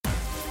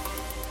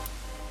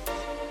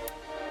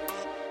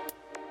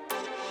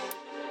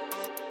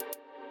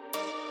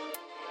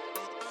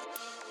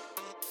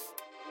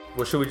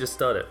Well, should we just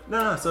start it?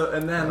 No. So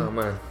and then. Oh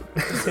man.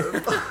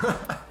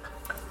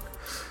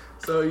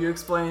 So you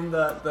explained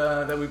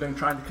that we've been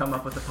trying to come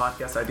up with a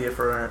podcast idea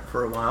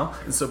for a while,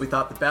 and so we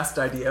thought the best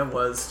idea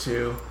was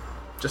to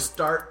just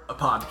start a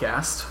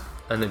podcast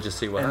And then just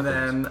see what happens.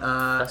 And then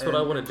that's what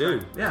I want to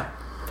do. Yeah.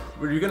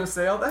 Were you gonna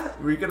say all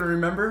that? Were you gonna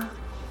remember?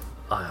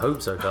 I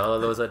hope so, Carl.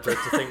 Otherwise, I dread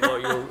to think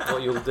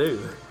what you'll do.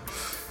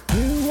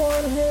 You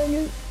wanna hang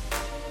it?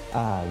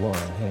 I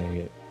wanna hang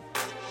it.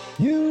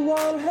 You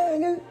wanna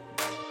hang it?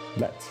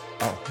 Let's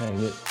all hang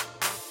it.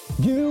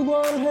 You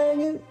wanna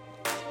hang it?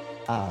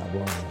 I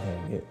wanna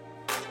hang it.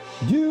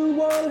 You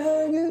wanna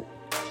hang it?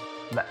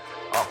 Let's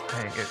all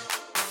hang it.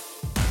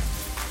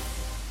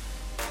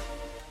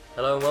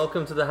 Hello and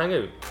welcome to the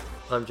Hangout.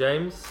 I'm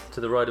James. To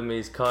the right of me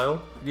is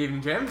Kyle. Good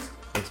evening, James.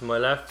 And to my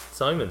left,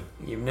 Simon.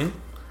 Evening.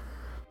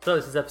 So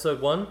this is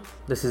episode 1.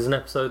 This is an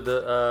episode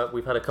that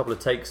we've had a couple of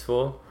takes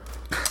for.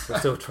 We're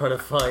still trying to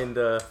find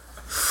a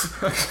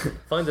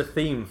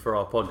theme for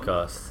our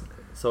podcast.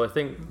 So I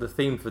think the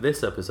theme for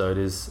this episode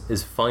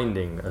is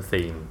finding a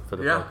theme for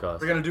the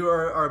podcast. We're going to do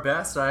our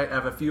best. I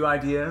have a few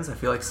ideas. I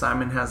feel like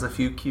Simon has a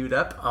few queued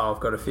up. Oh, I've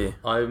got a few.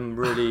 I'm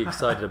really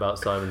excited about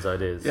Simon's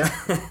ideas. Yeah.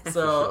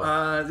 So,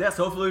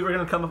 so hopefully we're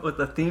going to come up with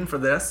a theme for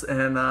this.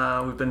 And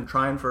we've been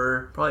trying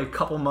for probably a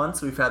couple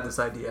months. We've had this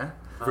idea.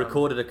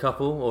 Recorded a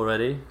couple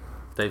already.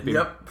 They've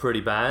been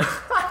pretty bad,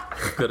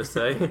 I've got to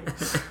say.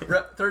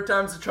 Third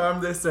time's the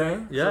charm, they say.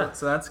 Yeah.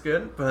 So that's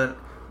good. But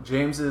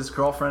James's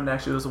girlfriend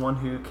actually was the one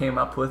who came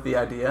up with the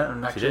idea,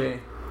 and actually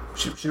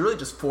she really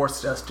just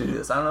forced us to do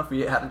this. I don't know if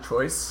we had a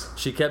choice.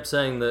 She kept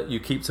saying that you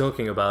keep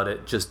talking about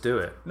it, just do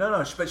it.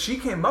 No, but she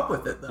came up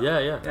with it though.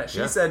 Yeah.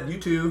 She said you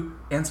two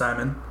and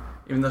Simon,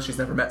 even though she's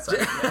never met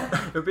Simon.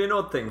 It would be an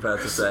odd thing for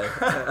her to say.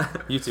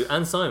 You two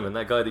and Simon,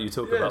 that guy that you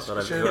talk about that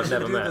I've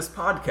never met. Do this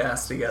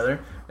podcast together,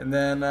 and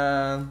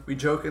then we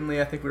jokingly,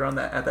 I think we were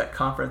at that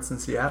conference in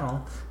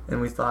Seattle,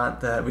 and we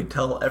thought that we'd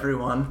tell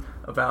everyone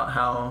about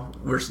how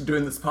we're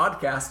doing this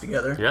podcast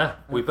together. Yeah,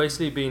 we've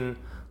basically been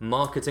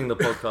marketing the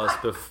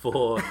podcast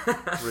before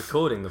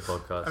recording the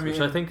podcast, which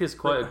I think is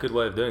quite a good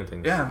way of doing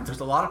things. Yeah, there's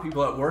a lot of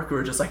people at work who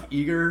are just like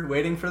eager,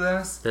 waiting for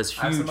this. There's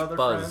huge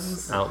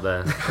buzz out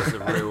there. There's a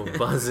real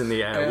buzz in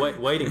the air,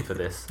 waiting for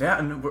this. Yeah,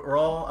 and we're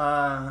all,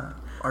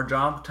 our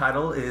job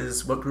title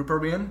is, what group are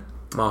we in?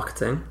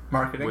 Marketing.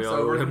 We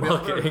So we're in going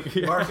marketing.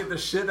 to market the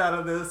shit out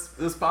of this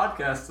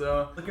podcast.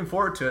 So looking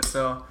forward to it.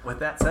 So with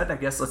that said, I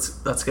guess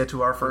let's get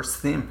to our first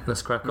theme.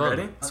 Let's crack on.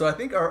 Ready? So I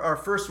think our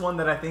first one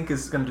that I think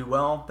is going to do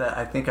well, that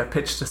I think I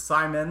pitched to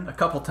Simon a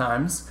couple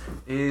times,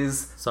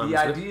 is the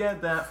idea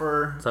that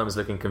for... Simon's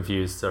looking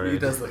confused, sorry. He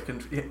does look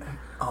confused. He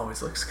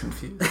always looks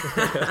confused.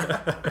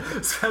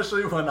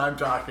 Especially when I'm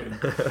talking.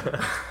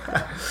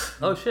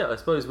 Oh shit, I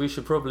suppose we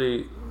should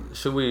probably...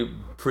 Should we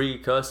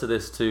precursor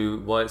this to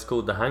why it's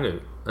called The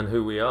Hangout and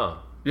who we are?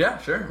 Yeah,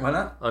 sure. Why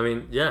not? I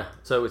mean, yeah.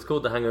 So it's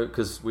called The Hangout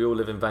because we all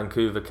live in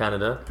Vancouver,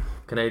 Canada.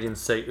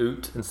 Canadians say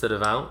oot instead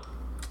of out.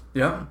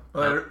 Yeah.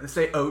 Well, they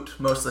say oat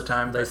most of the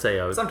time. They say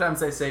oat. Sometimes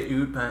they say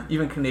oot, but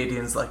even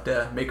Canadians like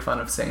to make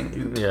fun of saying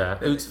oot. Yeah,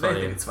 oot's funny.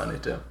 They think it's funny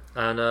too.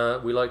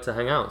 And we like to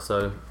hang out,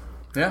 so...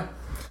 Yeah.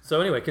 So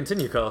anyway,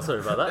 continue, Carl.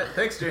 Sorry about that.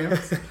 Thanks,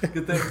 James.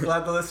 Good thing.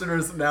 Glad the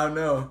listeners now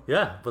know.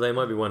 Yeah, but they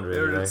might be wondering.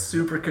 They were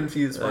super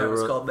confused why it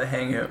was called The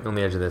Hangout. On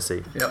the edge of their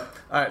seat. Yep.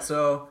 All right,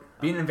 so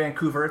being in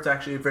Vancouver, it's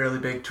actually a fairly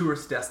big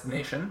tourist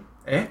destination.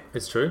 Eh?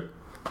 It's true.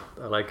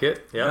 I like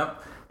it.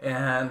 Yep.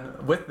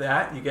 And with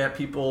that, you get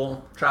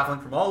people traveling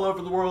from all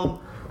over the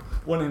world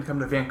wanting to come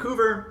to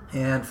Vancouver.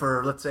 And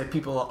for, let's say,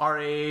 people our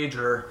age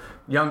or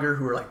younger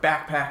who are like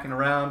backpacking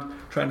around,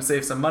 trying to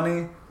save some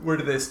money, where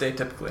do they stay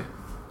typically?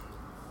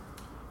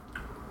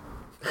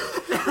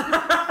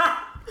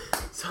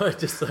 So I'd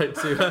just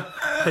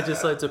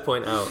like to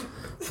point out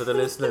for the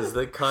listeners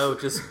that Kyle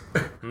just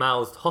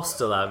mouthed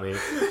hostel at me.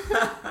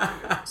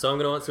 So I'm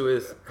going to answer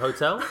with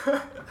hotel.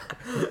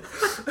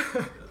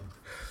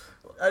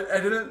 I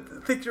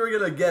didn't think you were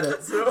going to get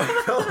it, so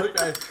I felt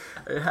like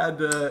I had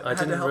to. I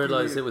didn't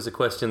realise it was a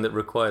question that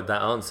required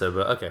that answer,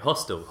 but okay,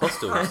 hostels.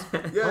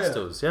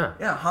 Hostels, yeah.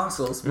 Yeah,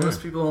 hostels.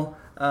 Most people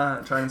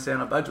trying to stay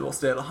on a budget will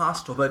stay at a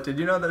hostel, but did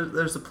you know that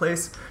there's a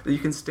place that you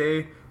can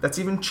stay that's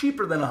even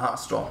cheaper than a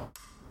hostel?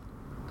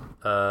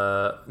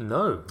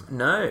 No.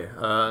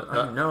 I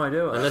have no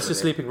idea. Unless you're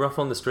sleeping rough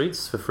on the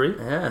streets for free.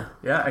 Yeah.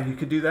 Yeah, and you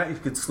could do that. You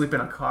could sleep in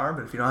a car,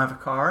 but if you don't have a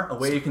car, a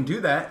way you can do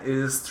that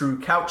is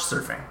through couch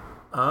surfing.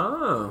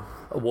 Oh.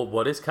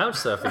 What is couch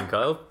surfing,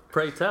 Kyle?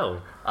 Pray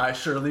tell. I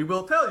surely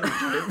will tell you,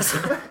 James.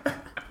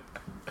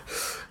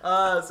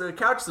 So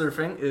couch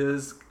surfing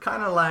is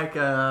kind of like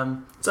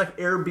it's like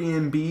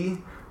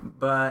Airbnb,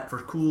 but for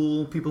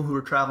cool people who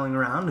are traveling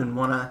around and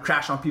want to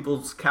crash on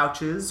people's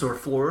couches or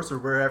floors or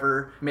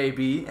wherever it may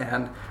be.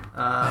 And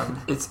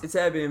it's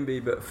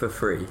Airbnb but for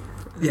free.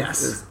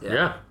 Yes.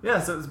 Yeah.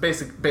 So it's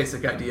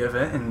basic idea of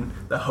it, and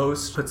the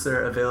host puts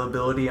their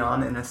availability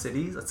on in a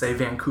city, let's say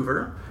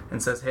Vancouver,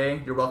 and says,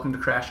 hey, you're welcome to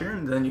crash here,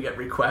 and then you get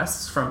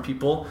requests from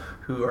people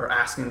who are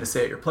asking to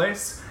stay at your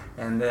place,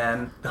 and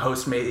then the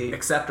host may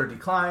accept or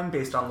decline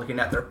based on looking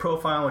at their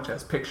profile, which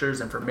has pictures,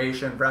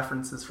 information,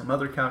 references from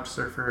other couch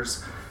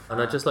surfers.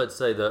 And I'd just like to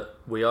say that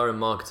we are in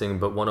marketing,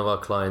 but one of our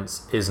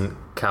clients isn't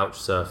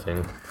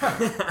Couchsurfing,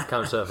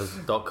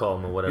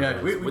 couchsurfers.com or whatever. Yeah,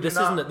 it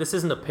is. This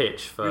isn't a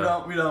pitch for.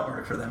 We don't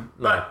work for them.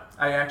 No. But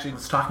I actually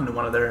was talking to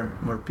one of their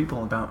more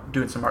people about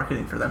doing some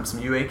marketing for them,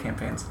 some UA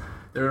campaigns.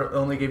 They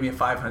only gave me a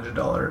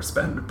 $500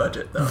 spend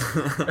budget though,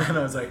 and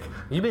I was like,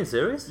 Are you being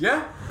serious?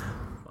 yeah.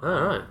 All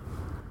right.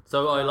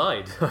 So I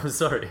lied. I'm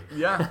sorry.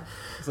 Yeah.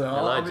 So I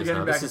I'll lied be just now.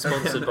 getting back. This is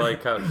sponsored by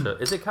Couchsurfer.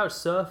 Is it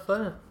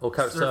Couchsurfer or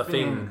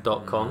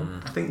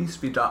Couchsurfing.com? I think it used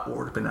to be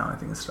 .org, but now I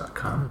think it's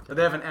 .com. But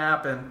they have an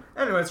app, and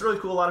anyway, it's really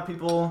cool. A lot of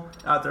people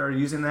out there are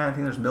using that. I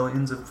think there's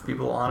millions of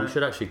people on We it.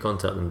 should actually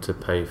contact them to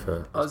pay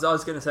for. I was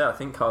going to say, I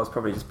think Carl's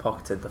probably just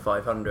pocketed the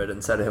 500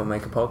 and said he'll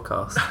make a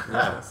podcast.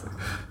 Yeah.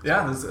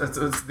 Yeah,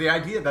 it's the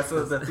idea. That's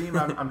the theme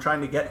I'm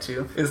trying to get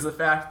to, is the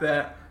fact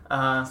that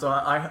so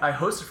I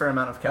host a fair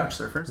amount of couch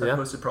surfers. Yeah. I've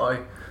hosted probably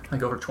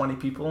like over 20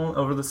 people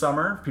over the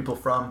summer. People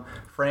from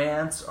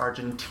France,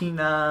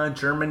 Argentina,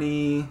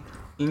 Germany,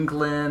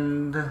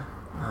 England,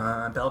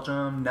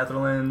 Belgium,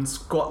 Netherlands,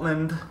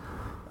 Scotland.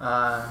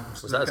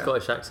 Was that a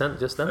Scottish accent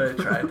just then? I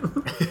tried.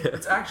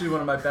 It's actually one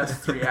of my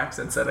best 3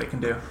 accents that I can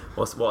do.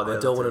 What are the I other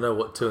don't want to two? know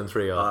what 2 and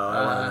 3 are.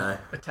 I want to know.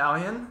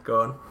 Italian,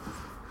 Go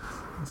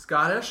on.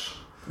 Scottish.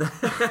 Go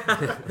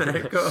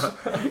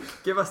on.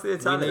 Give us the we,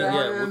 Italian. need,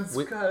 Italian,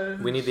 we Scottish.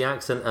 need the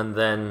accent and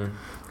then.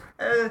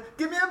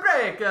 Give me a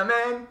break,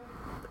 man.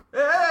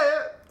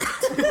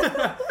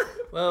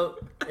 Well,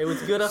 it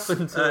was good up That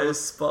until. is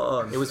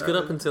spot on. It was good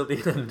up until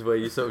the end where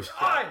you sort of.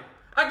 I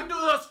can do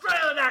the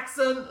Australian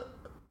accent.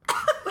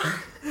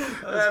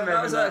 That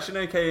was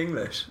actually okay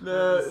English.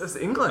 No, it's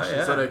English. Oh,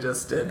 yeah. Is what I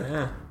just did.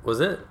 Yeah. Was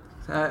it?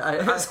 I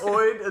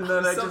oyed and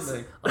then I just.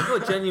 Something. I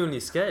got genuinely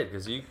scared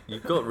because you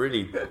got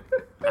really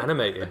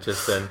animated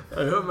just then.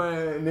 I hope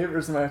my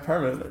neighbors in my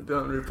apartment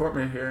don't report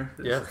me here.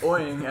 Just Yeah.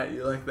 oying at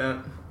you like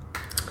that.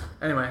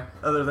 Anyway,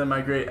 other than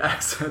my great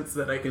accents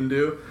that I can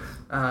do,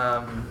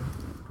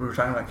 we were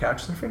talking about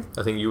couch surfing.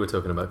 I think you were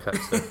talking about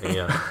couchsurfing,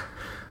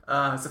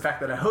 yeah. It's the fact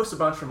that I host a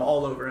bunch from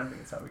all over. I think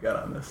that's how we got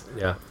on this.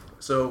 Yeah.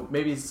 So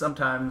maybe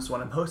sometimes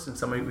when I'm hosting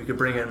somebody, we could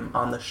bring them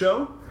on the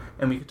show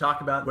and we could talk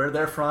about where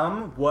they're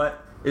from,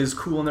 what is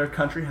cool in their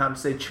country, how to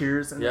say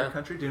cheers in Yeah. their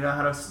country. Do you know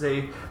how to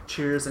say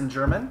cheers in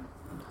German?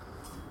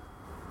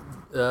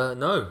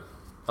 No.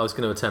 I was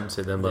going to attempt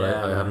it then, but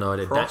I have no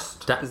idea.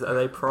 Prost. Da- Are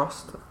they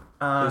Prost?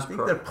 I Who's think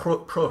pro- they're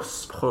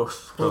Prost.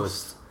 Prost.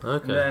 Prost.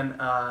 Okay. And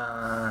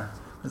then,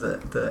 is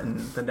it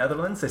the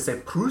Netherlands? They say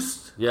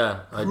Proust.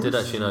 Yeah, I did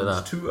actually know There's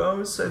that. 2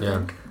 O's, I Yeah.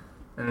 think.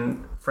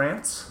 And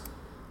France?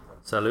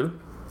 Salut?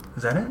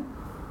 Is that it?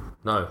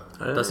 No,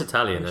 that's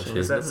Italian actually.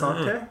 Is that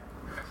Sante?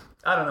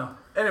 I don't know.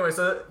 Anyway,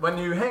 so when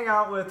you hang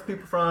out with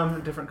people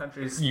from different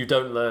countries, You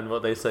don't learn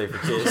what they say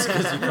for cheers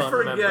because you can't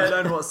forget. remember. I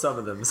don't know what some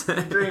of them say.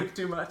 you drink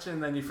too much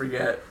and then you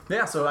forget.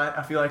 Yeah, so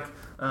I feel like...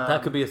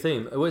 That could be a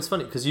theme. Well, it's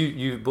funny because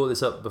you brought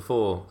this up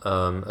before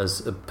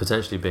as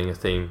potentially being a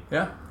theme.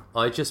 Yeah.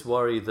 I just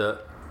worry that.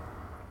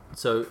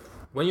 So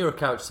when you're a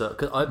couch surfer,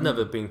 because I've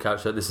never been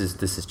couch surfing.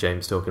 This is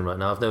James talking right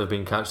now. I've never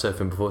been couch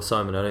surfing before.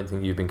 Simon, I don't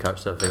think you've been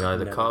couch surfing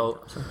either. Never Carl,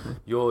 been couch surfing.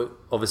 you're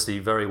obviously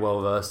very well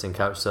versed in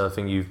couch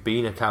surfing. You've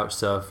been a couch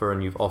surfer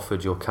and you've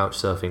offered your couch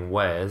surfing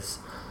wares.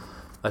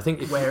 I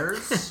think if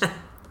Wares?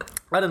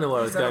 I don't know where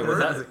I was Is that going a with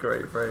word? that. That's a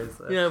great phrase.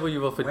 Yeah, well,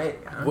 you've offered. Wait,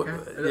 what-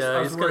 okay. yeah, I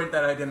was it's worried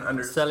got- that I didn't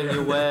understand. selling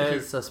your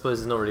wares. I suppose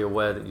it's not really a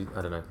ware that you.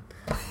 I don't know.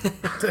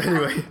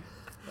 Anyway,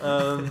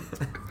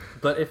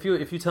 but if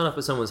you turn up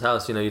at someone's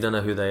house, you don't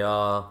know who they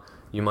are.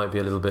 You might be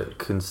a little bit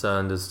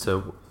concerned as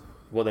to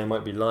what they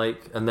might be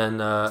like, and then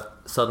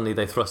suddenly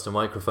they thrust a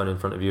microphone in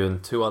front of you,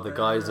 and 2 other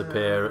guys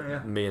appear. yeah.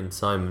 Me and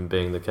Simon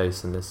being the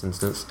case in this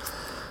instance.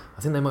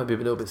 I think they might be a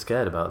little bit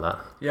scared about that.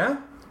 Yeah?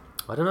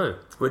 I don't know.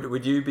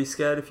 Would you be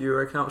scared if you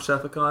were a couch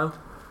surfer, Kyle?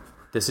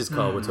 This is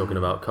Carl we're talking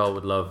about. Carl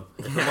would love.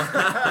 If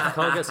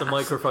Carl gets a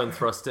microphone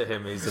thrust at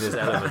him, he's in his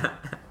element.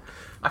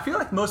 I feel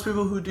like most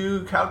people who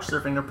do couch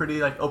surfing are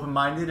pretty like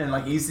open-minded and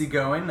like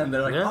easygoing, and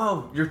they're like, Yeah.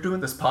 "Oh, you're doing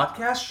this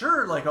podcast?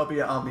 Sure, like I'll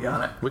be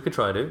on it." We could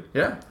try to.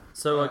 Yeah.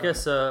 So I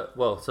guess, so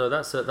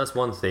that's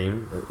one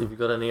theme. Have you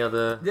got any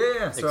other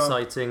Yeah. So,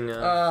 exciting?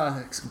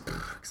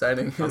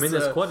 exciting. I mean,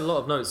 there's quite a lot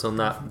of notes on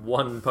that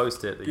one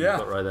post-it that Yeah. you've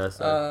got right there.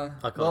 So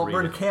I can't well, read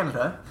we're it. in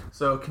Canada,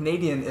 so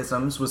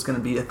Canadianisms was going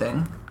to be a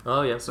thing.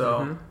 Oh yeah.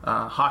 So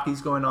hockey's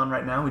going on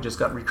right now. We just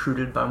got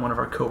recruited by one of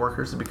our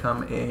coworkers to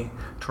become a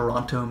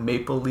Toronto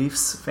Maple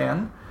Leafs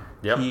fan.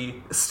 Yep.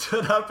 He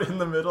stood up in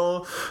the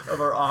middle of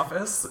our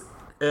office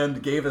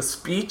and gave a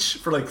speech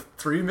for like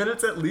 3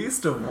 minutes at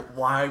least of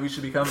why we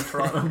should become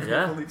Toronto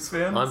Yeah. Maple Leafs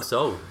fans. I'm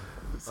sold.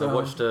 So- I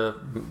watched a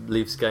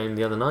Leafs game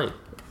the other night.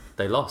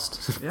 They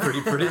lost Yeah.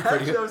 pretty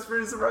Actually, I was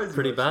pretty surprised.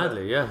 pretty about that.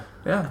 badly. Yeah.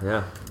 Yeah.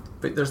 Yeah.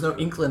 But there's no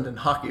England in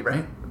hockey,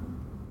 right?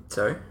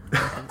 Sorry?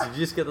 Did you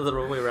just get that the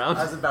wrong way around?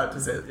 I was about to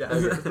say it. Yeah.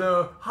 There's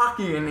no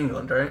hockey in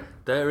England, right?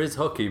 There is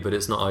hockey, but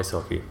it's not ice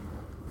hockey.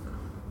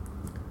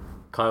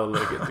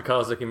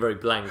 Kyle's looking very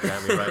blank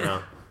at me right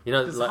now. You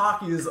know, Because like,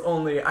 hockey is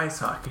only ice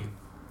hockey,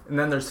 and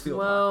then there's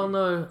field hockey.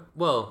 no.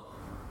 Well,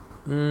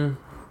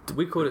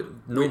 we call it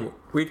normal.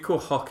 We'd call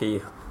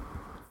hockey,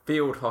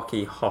 field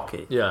hockey,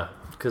 hockey. Yeah,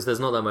 because there's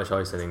not that much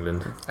ice in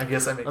England. I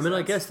guess that makes I mean, sense.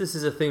 I guess this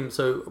is a theme,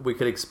 so we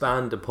could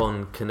expand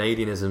upon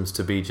Canadianisms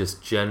to be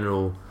just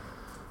general,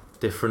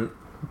 different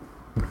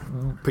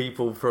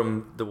people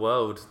from the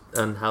world,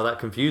 and how that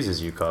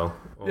confuses you, Carl.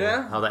 Or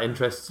Yeah. how that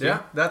interests you.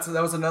 Yeah, that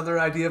was another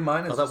idea of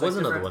mine. It's Oh, that just was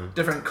like another different- one.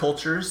 Different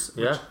cultures,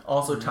 Yeah. which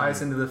also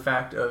ties into the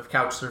fact of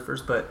couch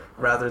surfers. But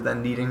rather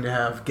than needing to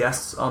have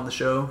guests on the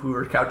show who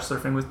were couch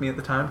surfing with me at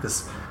the time,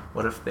 because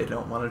what if they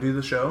don't want to do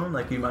the show,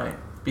 like you might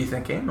be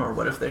thinking, or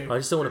what if they? I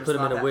just don't want to put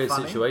them in a weird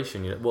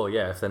situation. You know? Well,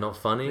 yeah, if they're not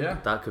funny, Yeah.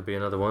 that could be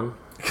another one.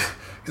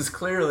 Because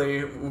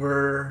clearly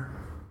we're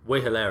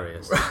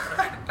hilarious.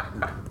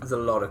 There's a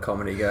lot of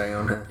comedy going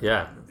on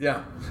here.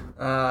 Yeah.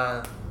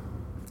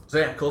 So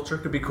yeah, culture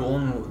could be cool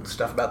and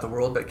stuff about the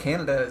world, but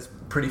Canada is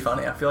pretty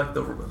funny. I feel like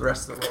the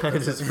rest of the world.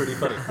 Canada's pretty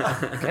funny.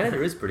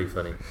 Canada is pretty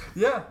funny.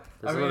 Yeah,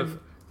 There's I a lot mean, of-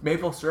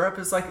 maple syrup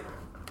is like.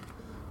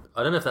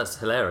 I don't know if that's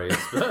hilarious,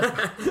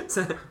 but It's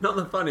not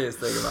the funniest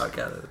thing about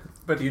Canada.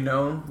 But do you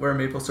know where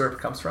maple syrup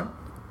comes from?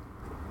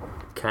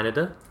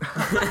 Canada?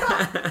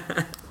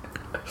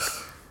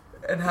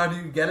 And how do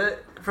you get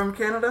it from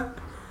Canada?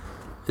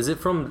 Is it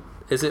from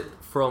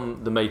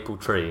the maple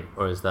tree,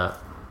 or is that?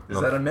 Is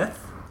that a myth?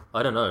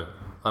 I don't know.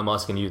 I'm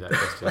asking you that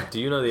question. Do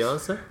you know the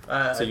answer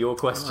to your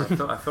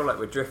question? I feel like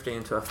we're drifting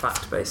into a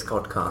fact-based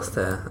podcast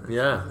here.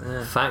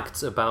 Yeah.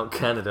 Facts about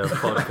Canada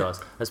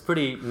podcast. That's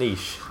pretty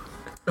niche.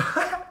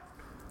 I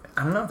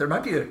don't know. There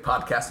might be a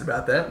podcast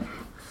about that.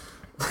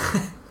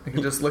 I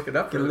can just look it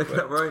up. Can you really look it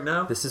up quick. right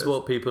now? This is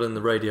what people in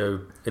the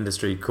radio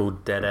industry call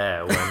dead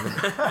air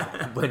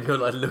when you're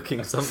like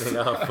looking something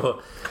up.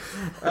 Or...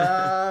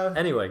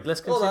 anyway, let's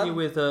hold continue on.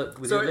 with So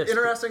your list.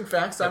 interesting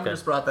facts. Simon Okay.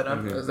 just brought that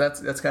up. Because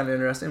that's kind of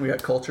interesting. We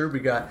got culture. We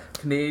got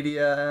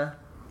Canada,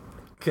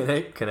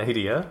 Canada.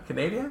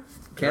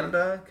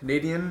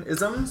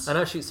 Canadianisms. And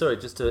actually, sorry,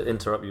 just to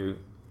interrupt you,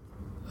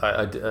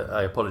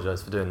 I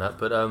apologise for doing that,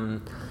 but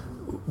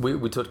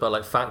we talked about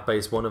like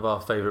fact-based. One of our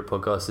favourite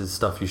podcasts is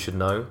Stuff You Should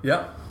Know.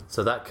 Yep.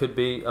 So that could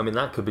be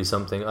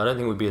something. I don't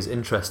think it would be as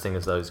interesting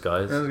as those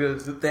guys. That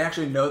was good. They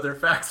actually know their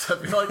facts. I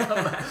feel like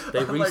They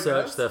unlike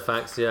research us. their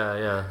facts,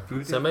 yeah.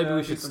 We So can, maybe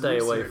we do should some stay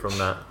away research. from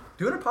that.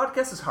 Doing a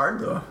podcast is hard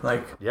though.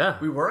 Like Yeah,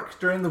 we work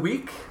during the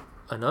week.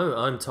 I know.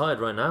 I'm tired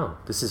right now.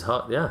 This is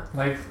hard. Yeah.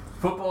 Like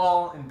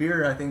football and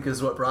beer, I think,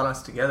 is what brought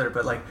us together.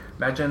 But like,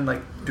 imagine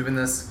like doing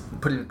this,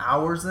 putting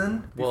hours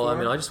in. Well, I before.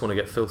 mean, I just want to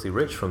get filthy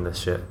rich from this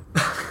shit.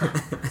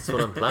 That's what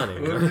I'm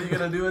planning. What are you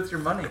gonna do with your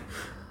money?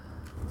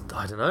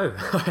 I don't know.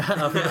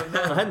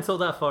 I hadn't thought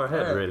that far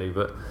ahead, Yeah. really,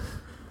 but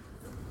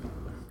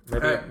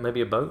maybe Alright.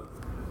 maybe a boat.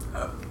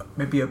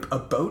 Maybe a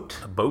boat.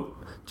 A boat.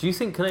 Do you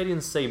think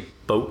Canadians say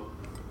boat,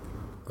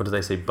 or do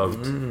they say boat?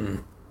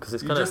 Because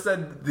it's You kind just of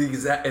said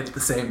the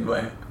same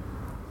way.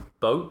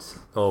 boat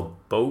or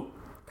boat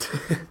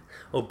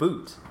or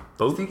boot. I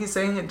Boat. think he's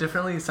saying it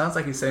differently. It sounds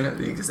like he's saying it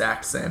the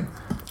exact same.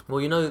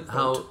 Well, you know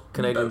how Boat.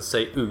 Canadians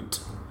say oot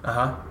Uh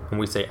huh. and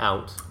we say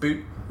out.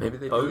 Boot. Maybe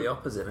they Boat. do the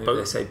opposite. Maybe Boat.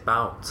 they say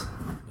bout.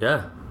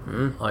 Yeah.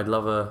 I'd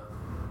love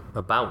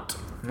a bout.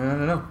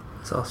 No.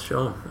 South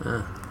Shore.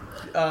 Yeah.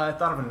 I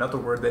thought of another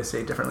word they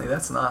say differently.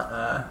 That's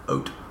not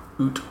oat,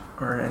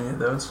 or any of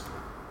those.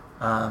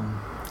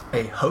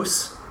 A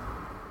house.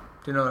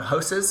 Do you know what a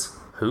house is?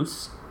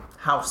 Hoose.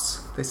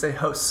 House. They say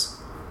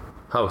house.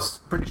 House.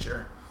 Pretty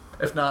sure.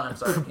 If not, I'm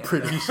sorry. I can't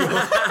Pretty say.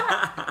 sure.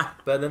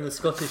 But then the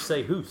Scottish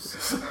say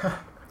hoose.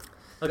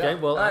 Okay,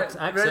 well, Alright, ready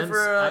accents, for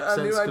a new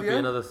accents could be idea?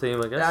 another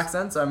theme, I guess.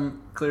 Accents.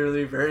 I'm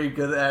clearly very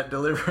good at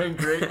delivering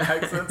great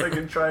accents. I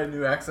can try a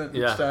new accent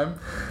each Yeah. time.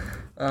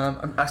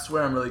 I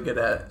swear I'm really good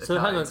at So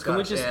hang Italian, on, can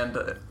we Scottish, just-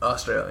 and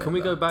Australian. Can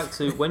we go though. back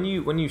to when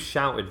you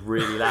shouted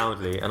really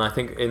loudly, and I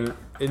think in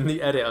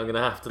the edit I'm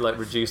gonna have to like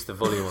reduce the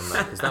volume on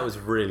that because that was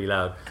really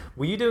loud.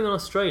 Were you doing an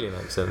Australian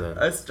accent then?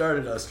 I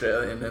started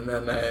Australian and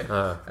then I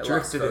lost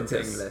Drifted into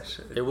focus. English.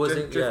 It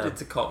wasn't- Drifted yeah.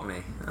 to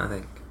Cockney, I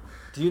think.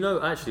 Do you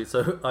know actually?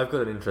 So I've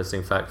got an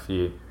interesting fact for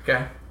you.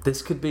 Okay.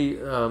 This could be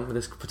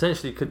this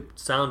potentially could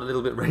sound a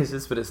little bit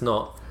racist, but it's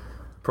not.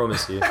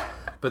 Promise you.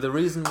 But the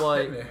reason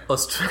why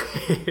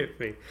Hit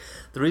me.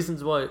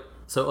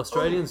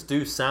 Australians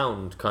do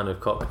sound kind of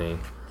Cockney,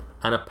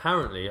 and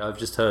apparently I've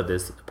just heard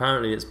this.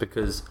 Apparently it's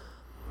because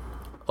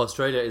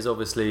Australia is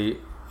obviously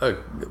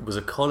was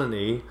a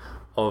colony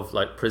of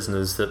like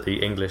prisoners that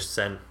the English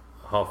sent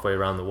halfway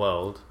around the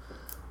world.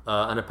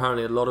 And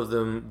apparently a lot of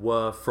them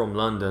were from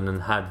London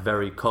and had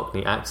very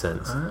Cockney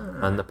accents.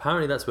 And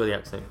apparently that's where the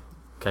accent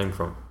came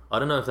from. I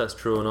don't know if that's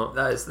true or not.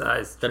 That is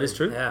That is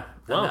true? Yeah.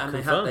 Wow, and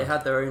confirmed. they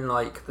had their own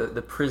like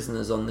the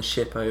prisoners on the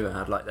ship over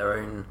had like their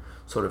own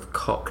sort of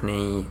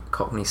Cockney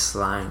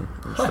slang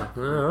and stuff.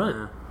 All right.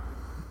 Yeah.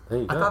 There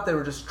you I go. thought they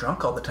were just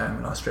drunk all the time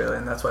in Australia,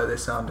 and that's why they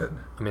sounded.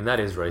 I mean, that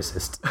is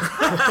racist.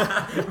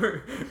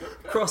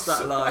 Cross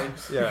that line.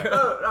 Yeah.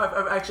 Oh,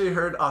 I've actually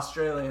heard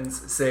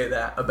Australians say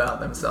that about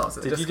themselves.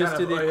 Did you just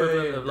do the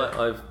equivalent of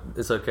like,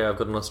 it's okay, I've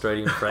got an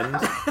Australian friend?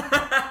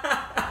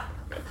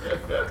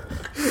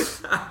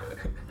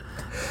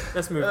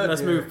 Let's move. Oh,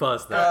 let's dear. move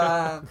past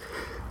that.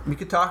 We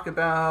could talk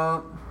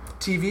about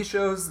TV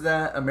shows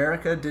that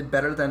America did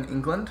better than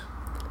England.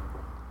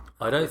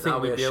 I don't think That'll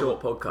be we'd a be short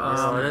able. podcast.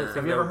 I don't think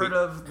Have you ever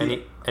there'll heard of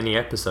be any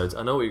episodes?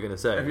 I know what you're going to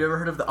say. Have you ever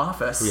heard of The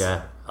Office?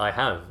 Yeah, I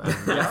have. And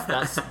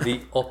that's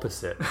the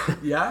opposite.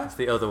 Yeah? It's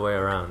the other way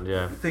around.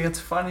 Yeah. I think it's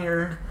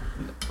funnier.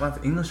 Well,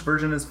 the English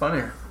version is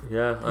funnier.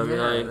 Yeah. I mean,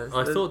 Yeah,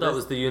 I thought that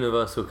was the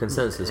universal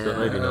consensus, but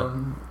maybe not.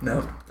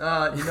 No.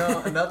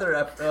 Another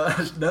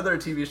another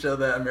TV show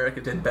that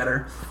America did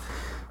better.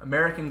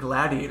 American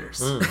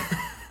Gladiators.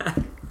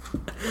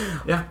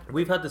 Yeah.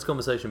 We've had this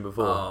conversation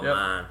before. Oh Yep.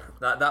 man,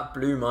 that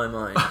blew my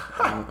mind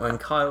when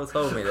Kyle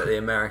told me that the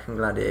American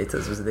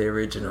Gladiators was the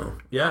original.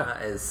 Yeah.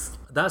 That is.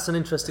 That's an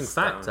interesting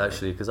fact, Astounding.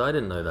 actually, because I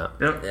didn't know that.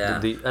 Yep.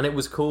 Yeah. And it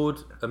was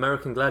called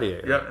American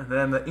Gladiator. Yep. And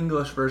then the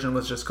English version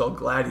was just called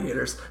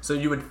Gladiators. So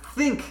you would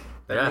think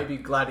that Yeah. maybe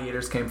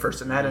Gladiators came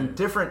first. And I had a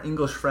different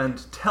English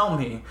friend tell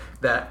me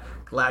that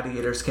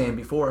Gladiators came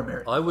before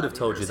American I would have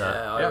told you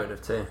Gladiators. that. Yeah, I Yeah. would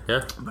have too.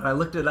 Yeah. But I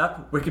looked it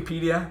up.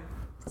 Wikipedia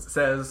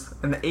says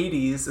in the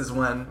 80s is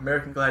when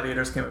American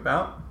Gladiators came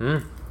about.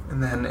 Mm.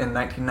 And then in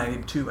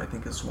 1992, I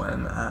think, is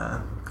when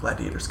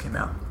Gladiators came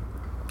out.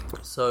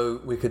 So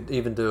we could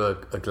even do a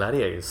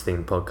Gladiators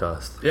themed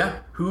podcast. Yeah.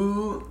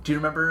 Who do you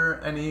remember?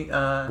 Any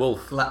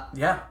Wolf.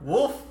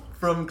 Wolf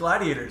from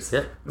Gladiators.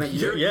 Yeah. Wait,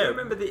 you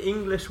remember the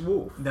English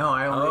wolf? No,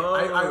 I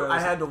only Oh, I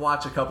had to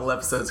watch a couple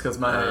episodes because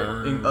my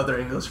other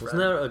English friend. Wasn't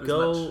there a who's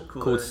girl much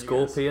cooler called than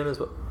you guys. Scorpion as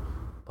well?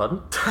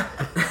 Pardon?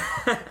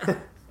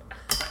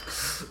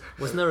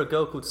 Wasn't there a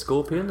girl called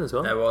Scorpion as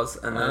well? There was,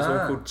 and there was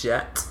one called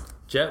Jet.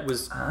 Jet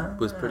was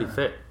pretty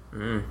fit.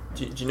 Do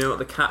you know what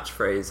the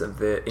catchphrase of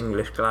the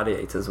English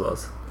Gladiators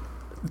was?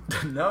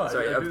 No,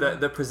 Sorry, I of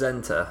the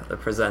presenter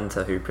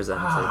who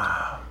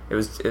presented. It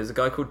was a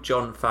guy called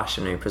John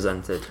Fashion who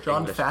presented.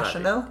 John English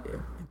Fashionow?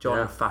 John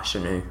Yeah.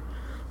 Fashion who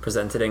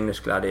presented English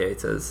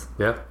Gladiators,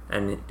 Yeah.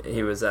 and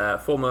he was a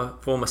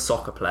former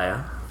soccer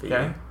player for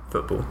Okay. you,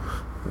 football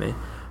for me,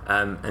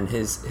 and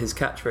his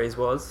catchphrase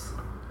was.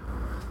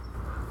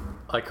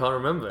 I can't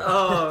remember.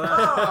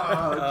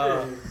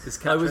 Oh, His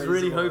I was catchphrase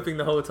really hoping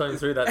the whole time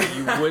through that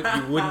you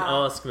wouldn't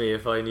ask me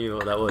if I knew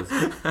what that was.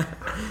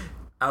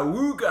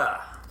 Awooga.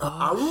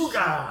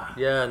 Awooga!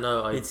 Yeah,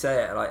 no, He'd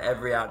say it like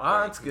every ad.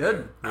 Wow, that's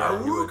good.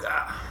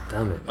 Awooga.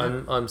 damn it.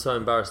 I'm so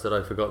embarrassed that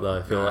I forgot that.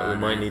 I feel like we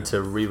might need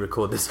to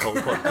re-record this whole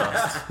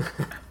podcast.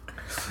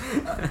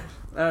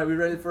 We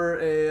ready for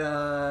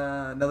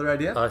another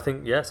idea? I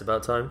think yes,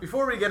 about time.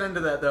 Before we get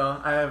into that,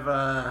 though, I have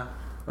a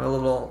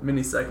little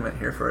mini segment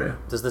here for you.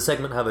 Does the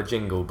segment have a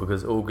jingle?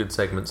 Because all good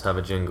segments have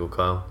a jingle,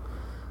 Kyle.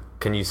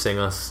 Can you sing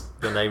us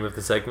the name of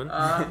the segment?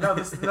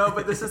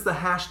 But this is the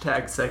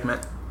hashtag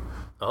segment.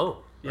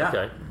 Oh, Yeah.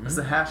 okay. It's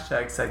the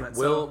hashtag segment.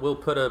 We'll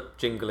put a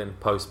jingle in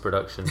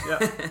post-production. Yeah,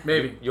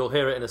 maybe. You'll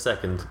hear it in a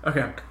second.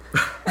 Okay.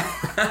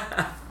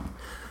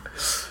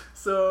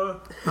 So,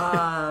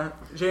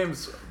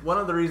 James, one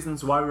of the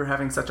reasons why we were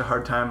having such a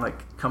hard time,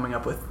 coming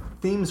up with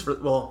themes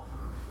for,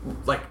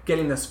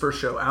 getting this first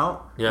show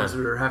out, Yeah. was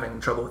we were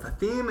having trouble with a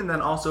theme, and then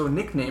also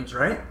nicknames,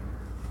 right?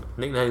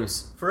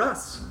 Nicknames For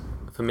us.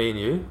 for me and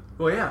you?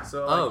 Well, yeah.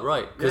 So. Oh,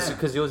 right. Yeah.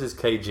 Because yours is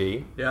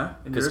KG. Yeah,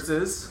 and 'Cause- yours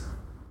is.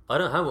 I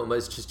don't have one, but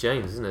it's just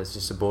James, isn't it? It's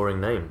just a boring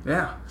name.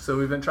 Yeah. So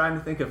we've been trying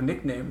to think of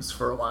nicknames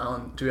for a while,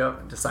 and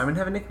does Simon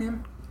have a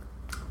nickname?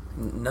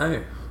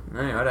 No,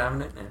 I don't have a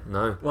nickname.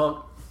 No.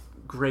 Well,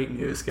 great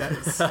news,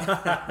 guys.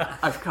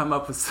 I've come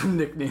up with some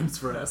nicknames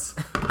for us.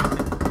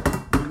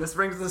 And this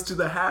brings us to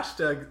the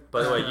hashtag.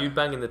 By the way, you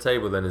banging the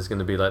table then is going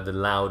to be like the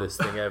loudest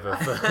thing ever.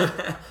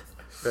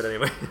 But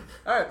anyway.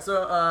 Alright,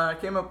 so I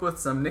came up with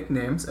some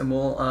nicknames, and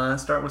we'll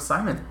start with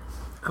Simon.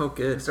 Oh,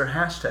 good. It's our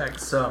hashtags.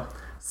 So,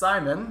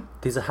 Simon,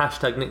 These are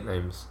hashtag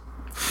nicknames.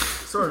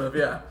 sort of,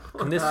 yeah.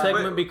 Can this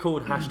segment be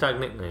called hashtag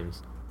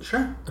nicknames?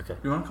 Sure. Okay.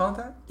 You want to call it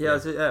that?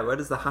 Yeah, where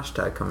does the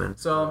hashtag come in?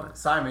 So,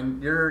 Simon,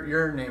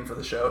 your name for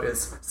the show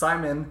is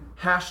Simon,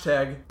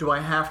 hashtag, do I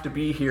have to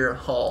be here,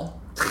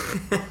 Hall.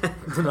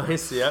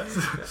 Nice, yeah.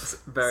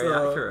 Very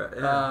So, accurate.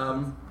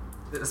 Yeah.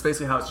 That's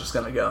basically how it's just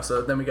going to go.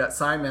 So then we got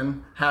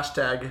Simon,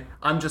 hashtag,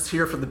 I'm just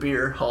here for the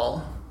beer,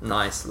 Hall.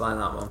 Nice, like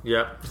that one.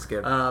 Yeah, That's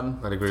good.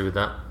 I'd agree with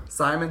that.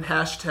 Simon,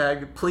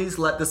 hashtag, please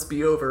let this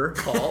be over,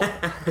 Hall.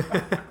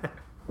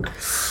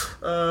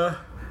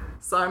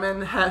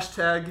 Simon,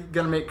 hashtag,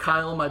 gonna make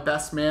Kyle my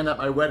best man at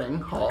my wedding,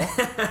 Hall.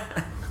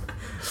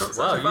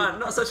 Wow,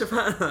 Not such a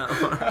fan of that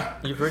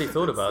one. you've really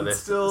thought about It's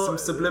this. still, Some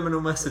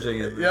subliminal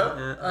messaging in there.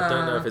 Yep. I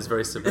don't know if it's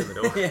very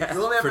subliminal. Yeah.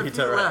 we only have a Pretty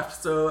few direct.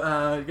 left,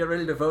 so get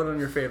ready to vote on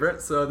your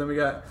favorite. So then we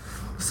got,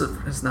 so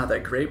it's not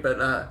that great,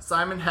 but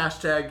Simon,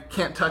 hashtag,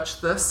 can't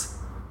touch this,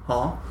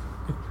 Hall.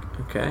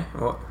 Okay.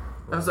 What?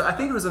 I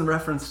think it was in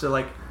reference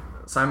to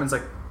Simon's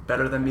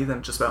better than me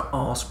than just about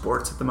all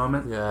sports at the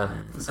moment. Yeah.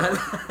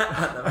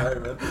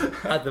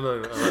 At the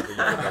moment, I like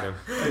that you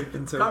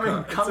put that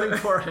in. Coming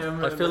for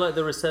him. I feel like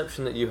the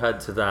reception that you had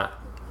to that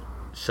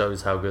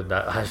shows how good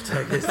that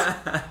hashtag is.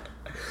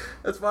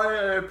 That's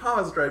why I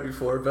paused right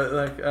before,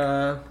 but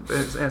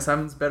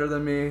Simon's better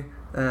than me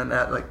and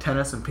at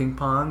tennis and ping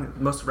pong,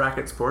 most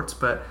racket sports,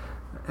 but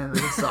and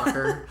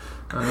soccer,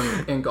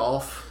 and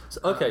golf.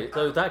 So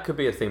that could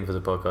be a theme for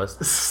the podcast.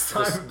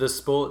 The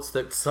sports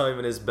that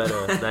Simon is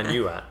better than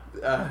you at.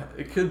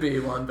 It could be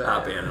one, but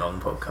That'll be a long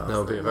podcast.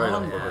 That'll be a very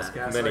long Yeah. podcast.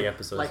 Yeah, Many like,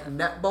 episodes. Like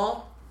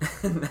netball.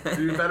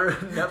 Do you better at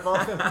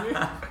netball than me?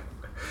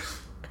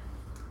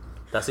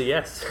 That's a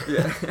yes.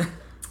 Yeah.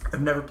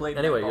 I've never played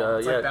Anyway, netball.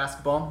 It's yeah. like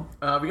basketball.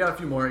 We got a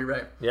few more, you're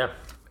right. Yeah.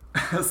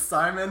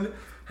 Simon,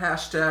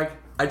 hashtag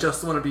I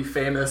just want to be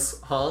famous,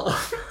 Hall.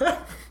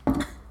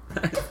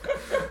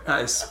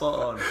 That is spot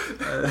on.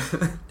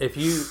 If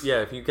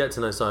you get to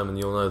know Simon,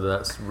 you'll know that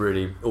that's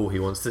really all he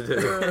wants to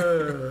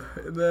do.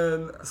 And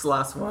then this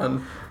last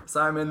one,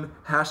 Simon,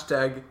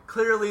 hashtag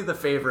clearly the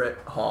favorite,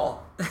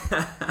 Hall.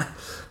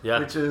 Yeah.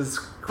 Which is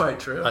quite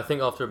true. I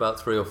think after about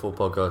 3 or 4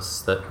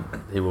 podcasts that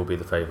he will be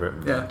the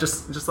favourite. Yeah,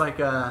 just like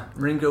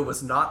Ringo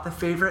was not the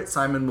favorite,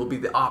 Simon will be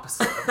the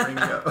opposite of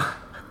Ringo.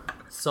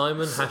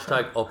 Simon,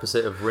 hashtag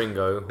opposite of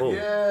Ringo Hall.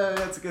 Yeah,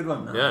 that's a good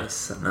one. Yeah.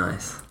 Nice.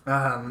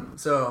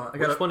 So I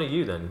got. Which one are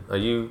you then? Are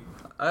you...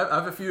 I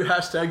have a few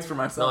hashtags for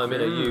myself. No, I mean,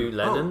 are you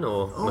Lennon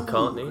or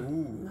McCartney?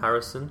 Ooh.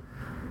 Harrison?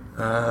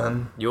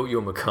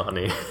 You're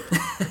McCartney.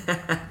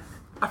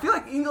 I feel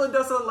like England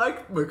doesn't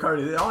like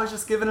McCartney. They're always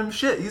just giving him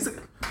shit. He's like,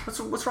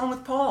 what's wrong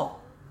with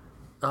Paul?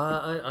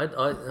 I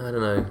don't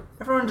know.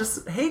 Everyone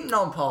just hating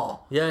on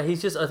Paul. Yeah,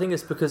 he's just... I think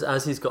it's because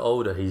as he's got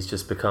older, he's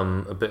just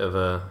become a bit of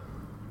a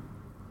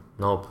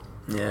knob.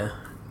 Yeah.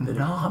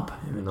 Knob.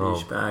 Knob.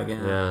 Douchebag,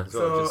 yeah. Yeah.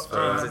 So,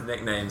 James'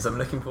 nicknames. I'm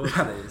looking forward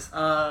to these.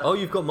 Oh,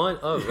 you've got mine?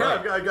 Oh, Yeah,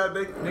 right. I got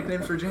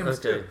nicknames for James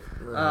Okay. too.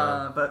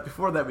 But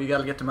before that, we got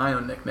to get to my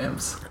own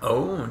nicknames.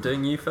 Oh, I'm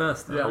doing you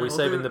first. Yeah. Are we we'll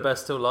saving do- the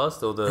best till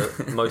last or the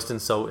most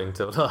insulting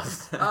till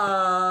last?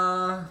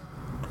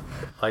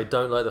 I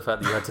don't like the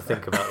fact that you had to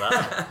think about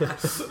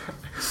that.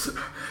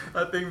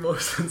 I think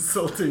most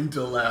insulting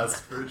to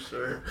last for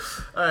sure.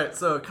 All right,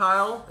 so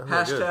Kyle, Oh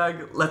my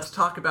hashtag let's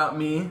talk about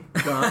me.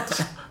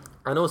 Gaunt.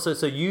 And also,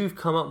 so you've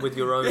come up with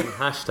your own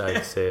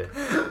hashtags here.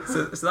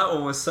 So that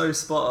one was so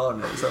spot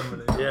on. It's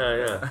unbelievable. Yeah,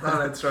 yeah.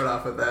 Thought I'd start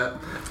off with that.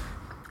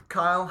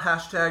 Kyle,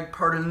 hashtag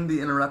pardon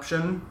the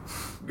interruption.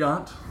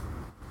 Gaunt.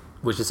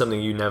 Which is something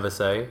you never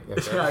say.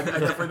 Okay. Yeah, I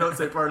definitely don't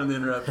say pardon the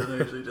interruption. I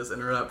usually just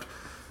interrupt.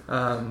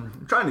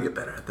 I'm trying to get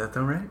better at that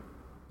though, right?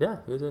 Yeah,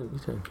 you're doing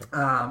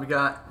okay. We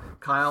got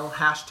Kyle,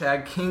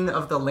 hashtag king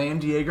of the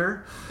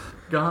Landjäger.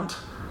 Gaunt.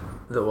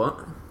 The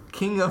what?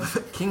 King of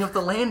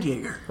the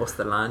Landjäger. What's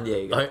the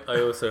Landjäger?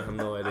 I also have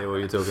no idea what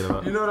you're talking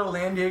about. Do you know what a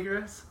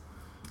Landjäger is?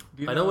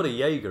 Do you I know what a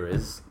Jaeger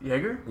is.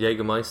 Jaeger?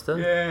 Jägermeister?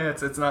 Yeah,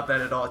 it's not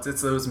that at all.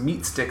 It's those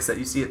meat sticks that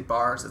you see at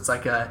bars. It's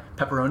like a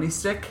pepperoni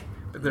stick,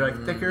 but they're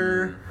like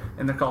thicker,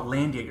 and they're called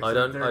Landjägers.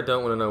 I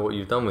don't want to know what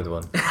you've done with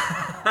one.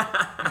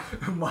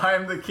 Why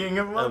I'm the king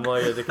of one? And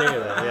why you're the king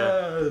of that,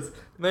 yeah. Yes.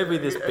 Maybe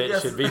this I bit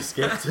guess- should be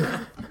skipped.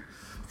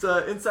 It's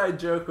an inside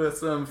joke with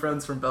some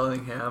friends from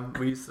Bellingham.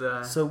 We used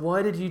to... So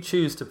why did you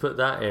choose to put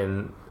that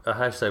in a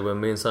hashtag when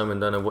me and Simon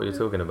don't know what you're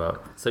talking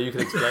about? So you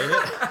can explain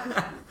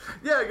it?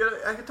 Yeah,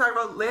 I could talk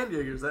about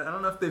Landjägers. I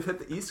don't know if they've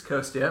hit the East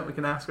Coast yet. We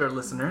can ask our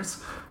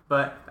listeners.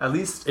 But at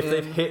least If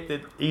they've hit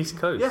the East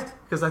Coast? Yeah,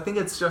 because I think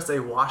it's just a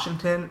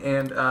Washington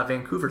and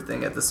Vancouver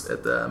thing at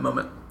the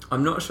moment.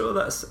 I'm not sure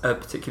that's a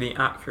particularly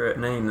accurate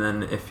name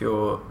then if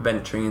you're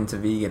venturing into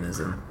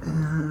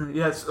veganism.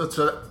 Yeah, so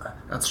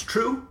that's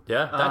true.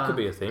 Yeah, that could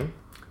be a thing.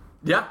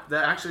 Yeah,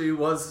 that actually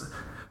was...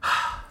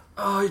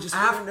 Oh, you just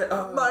After,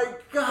 my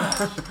gosh!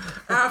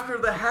 After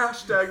the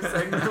hashtag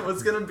segment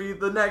was going to be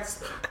the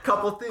next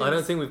couple things. I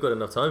don't think we've got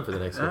enough time for the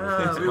next one.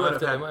 we we would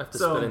might have have to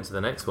so- spill into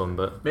the next one,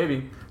 but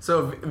Maybe.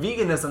 So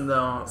veganism,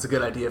 though, is a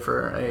good idea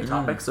for a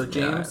topic. So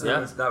James,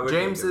 Yeah, that would be a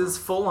James good is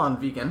full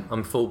on vegan,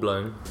 I'm full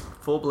blown.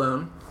 full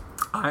blown.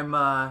 I'm,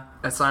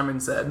 as Simon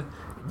said,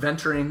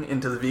 venturing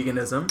into the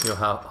veganism. You're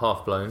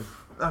half blown.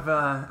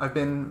 I've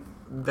been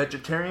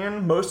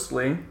vegetarian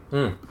mostly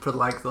for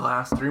like the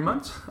last 3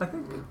 months, I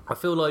think. I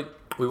feel like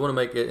we want to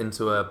make it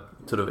into a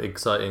sort of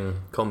exciting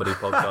comedy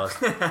podcast.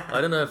 I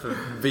don't know if a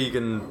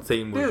vegan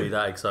theme would be Dude,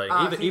 that exciting.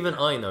 I think- Even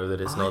I know that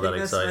it's not that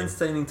there's some exciting.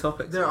 entertaining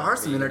topics. There about are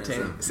some veganism.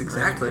 entertaining.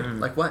 Exactly.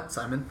 Like what,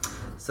 Simon?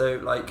 So,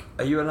 like,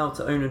 are you allowed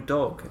to own a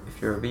dog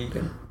if you're a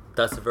vegan?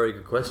 That's a very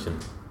good question.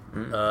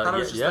 How do I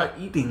just start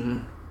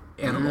eating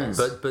animals?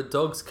 But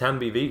dogs can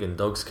be vegan.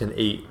 Dogs can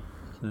eat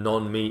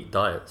non-meat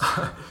diets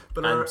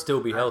But and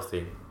still be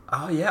healthy.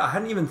 Oh, yeah, I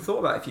hadn't even thought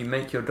about if you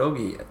make your dog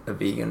eat a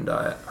vegan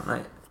diet.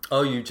 Like,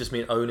 Oh, you just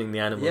mean owning the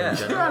animal in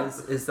general? Yeah.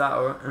 Is that...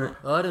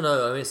 I don't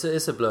know. I mean,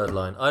 it's a blurred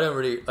line. I don't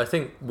really. I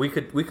think we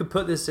could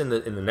put this in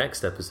the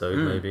next episode.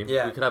 Maybe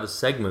yeah. we could have a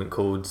segment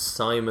called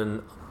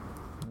Simon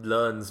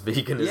Learns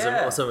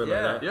Veganism or something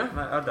like that. Yeah.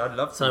 I'd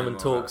love to Simon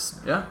know more talks.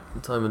 Yeah.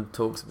 Simon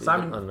talks. I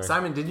don't know.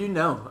 Simon, did you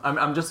know?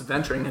 I'm just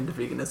venturing into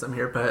veganism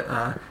here,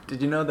 but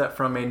did you know that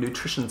from a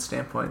nutrition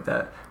standpoint,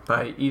 that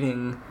by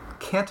eating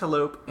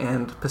cantaloupe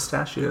and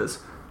pistachios,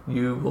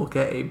 you will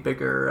get a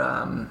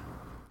bigger.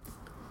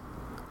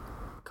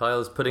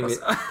 Kyle's putting it.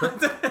 I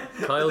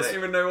Kyle's don't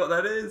even know what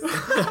that is.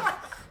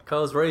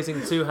 Kyle's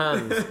raising two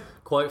hands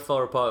quite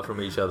far apart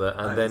from each other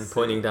and I then see.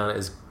 pointing down at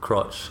his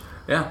crotch.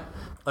 Yeah.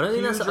 I don't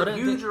think huge, that's. I don't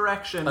huge think.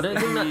 erection I don't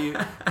in think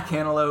the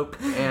cantaloupe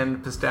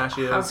and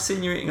pistachios. I've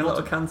seen you eating a lot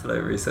of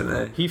cantaloupe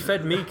recently. He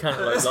fed me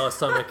cantaloupe last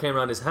time I came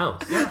around his house.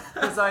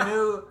 Because I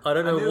knew. I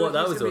don't know knew what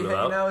that he was gonna be all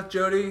hanging about. out with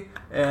Jody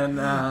and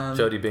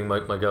Jodie being my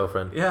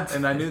girlfriend. yeah,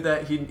 and I knew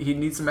that he'd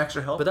need some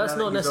extra help. But that's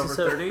now not that he's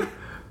necessarily- over 30.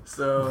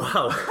 So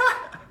Wow.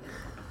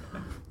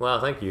 Wow,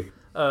 thank you.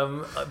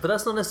 But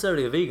that's not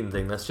necessarily a vegan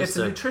thing. That's it's just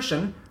a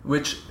nutrition,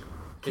 which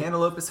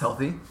cantaloupe is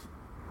healthy.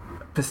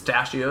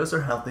 Pistachios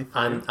are healthy.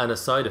 For you. and a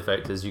side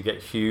effect is you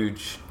get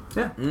huge.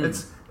 Yeah,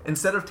 it's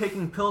instead of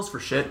taking pills for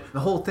shit, the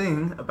whole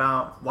thing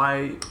about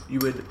why you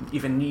would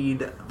even need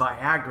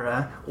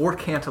Viagra or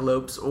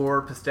cantaloupes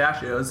or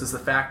pistachios is the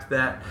fact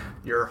that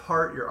your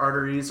heart, your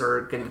arteries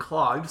are getting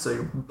clogged, so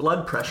your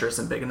blood pressure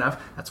isn't big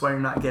enough. That's why you're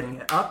not getting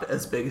it up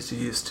as big as you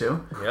used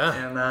to. Yeah.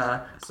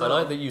 And so I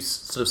like that you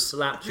sort of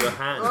slapped your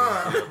hand.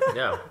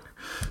 Yeah.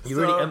 You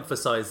really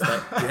emphasised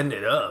that getting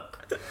it up.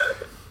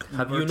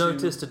 Have you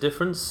noticed a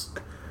difference?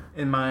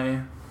 in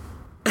my,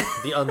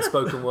 The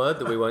unspoken word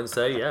that we won't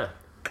say, yeah.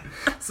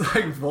 it's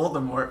like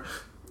Voldemort.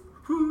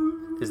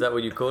 Is that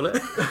what you call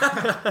it?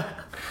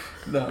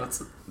 No,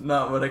 it's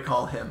not what I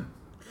call him.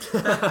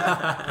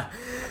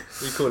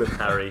 We call him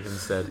Harry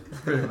instead.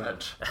 Pretty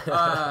much.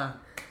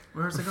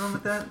 Where was I going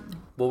with that?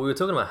 Well, we were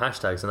talking about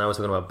hashtags and now we're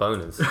talking about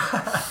boners.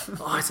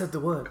 Oh, I said the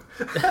word.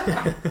 You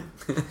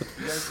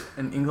guys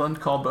in England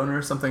call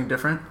boner something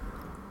different?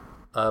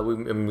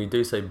 We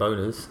do say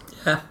boners.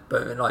 Yeah,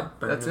 but like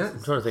That's it?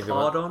 I'm trying to think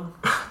hard of on.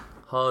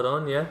 hard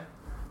on, yeah.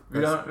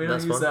 We don't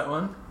That's use one. that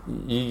one.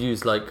 You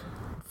use like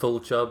full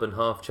chub and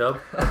half chub.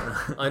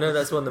 I know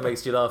that's one that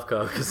makes you laugh,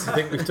 Carl, because I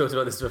think we've talked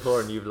about this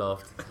before and you've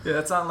laughed. Yeah,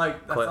 that's not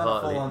Quite a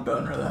heartily. full-on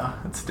boner though.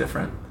 It's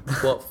different.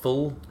 What,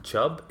 full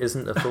chub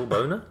isn't a full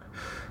boner?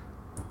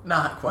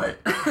 Not quite.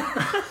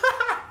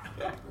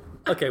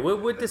 Okay,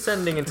 we're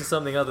descending into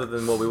something other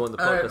than what we want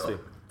the All right, podcast to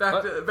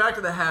be. back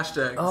to the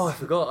hashtags. Oh, I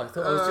forgot. I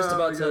thought I was just Oh,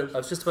 about my to. gosh. I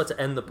was just about to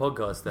end the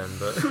podcast then,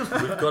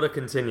 but we've got to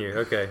continue.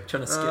 Okay,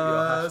 Trying to skip your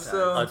hashtag.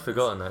 so I'd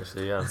forgotten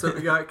actually. Yeah, so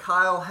we got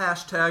Kyle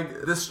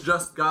hashtag this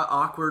just got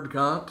awkward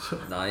Gaunt.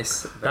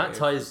 Nice. that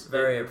ties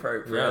very in,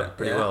 appropriate. Yeah,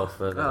 pretty well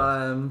for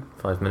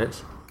 5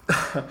 minutes.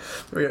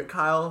 We got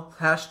Kyle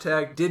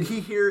hashtag did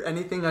he hear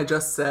anything I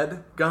just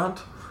said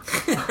Gaunt?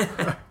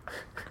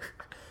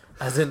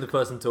 As in the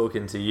person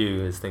talking to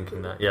you is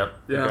thinking that. Yep.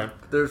 Yeah. Okay.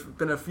 There's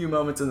been a few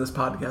moments in this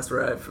podcast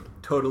where I've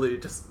totally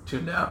just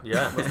tuned out.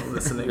 Yeah. Wasn't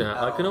listening. Yeah,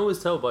 at I can all.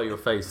 always tell by your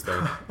face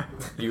though.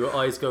 Your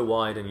eyes go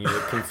wide and you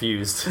look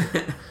confused.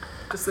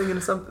 Just thinking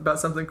about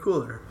something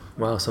cooler.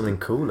 Wow, something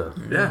cooler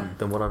Yeah.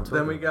 than what I'm talking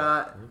Then we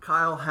got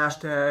Kyle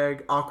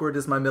hashtag awkward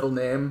is my middle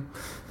name.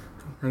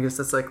 I guess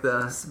that's like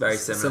the very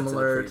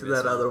similar to the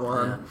that previous other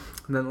one. one.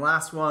 And then the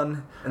last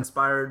one,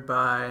 inspired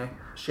by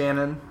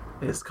Shannon,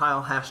 is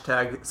Kyle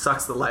hashtag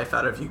sucks the life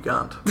out of you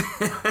Gaunt.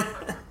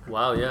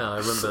 Wow, yeah, I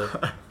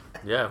remember.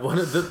 Yeah, one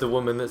of the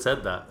woman that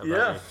said that about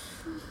Yeah. you.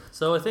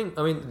 So I think,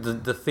 I mean,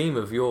 the theme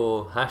of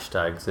your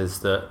hashtags is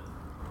that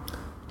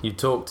you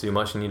talk too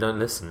much and you don't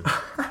listen.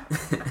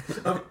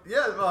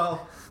 Yeah,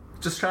 well,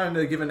 just trying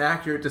to give an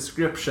accurate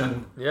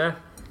description. Yeah.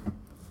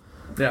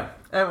 Yeah.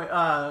 Anyway,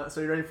 so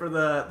you ready for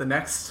the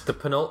next,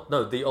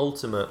 The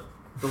ultimate,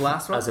 the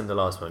last one? as in the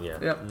last one, yeah.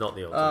 Yep. Not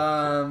the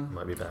ultimate.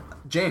 Might be bad.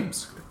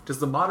 James, does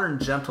The Modern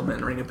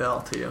Gentleman ring a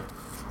bell to you?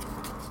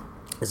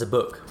 It's a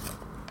book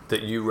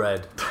that you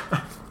read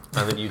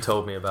and that you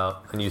told me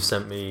about and you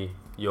sent me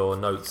your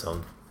notes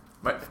on.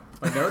 My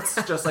notes,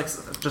 just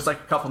like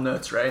a couple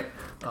notes, right?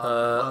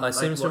 I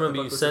seem to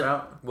remember you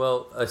sent.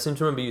 Well, I seem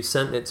to remember you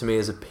sent it to me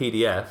as a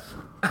PDF,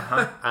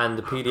 and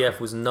the PDF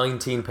was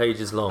 19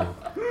 pages long,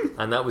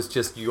 and that was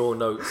just your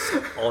notes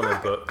on a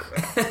book.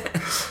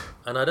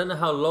 And I don't know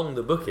how long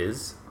the book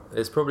is.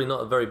 It's probably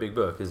not a very big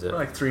book, is it?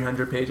 Like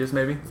 300 pages,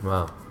 maybe.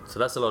 Wow. So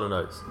that's a lot of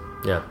notes.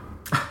 Yeah.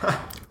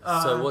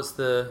 So what's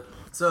the?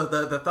 So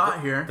the thought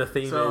here, the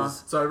theme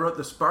is- So I wrote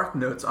the spark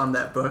notes on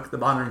that book, The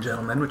Modern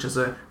Gentleman, which is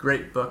a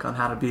great book on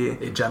how to be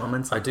a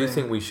gentleman. I do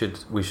think we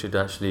should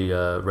actually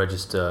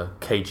register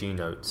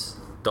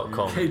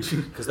kgnotes.com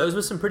KG. because those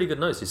were some pretty good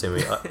notes you sent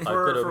me. I've got to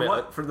For admit.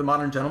 what? For The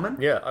Modern Gentleman?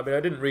 Yeah, I mean,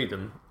 I didn't read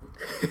them,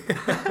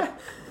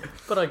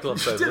 but I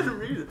glossed You over didn't them.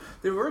 read it.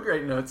 They were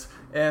great notes.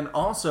 And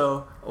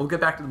also, we'll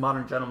get back to The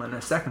Modern Gentleman in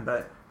a second,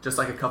 but just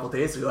like a couple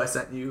days ago, I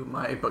sent you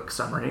my book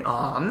summary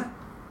on...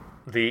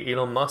 The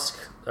Elon Musk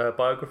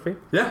biography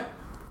Yeah.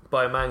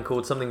 by a man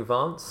called something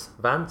Vance.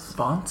 Vance?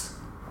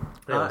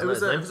 Yeah, It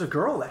was his name. a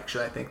girl,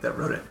 actually, I think, that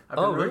wrote it. I've been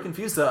Oh, really really?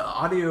 confused. The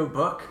audio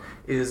book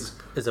is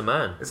Is a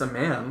man. a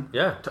man.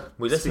 Yeah,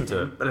 we listened to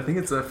speaking, it. But I think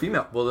it's a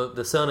female. Well,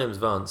 the surname's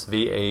Vance,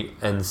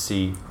 Vance.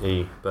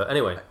 But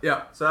anyway,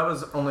 Yeah, so that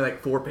was only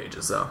like 4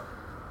 pages, though.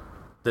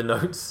 the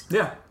notes.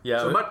 Yeah. Yeah,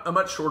 So but- a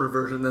much shorter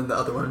version than the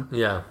other one.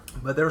 Yeah.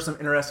 But there were some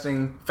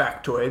interesting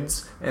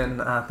factoids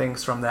and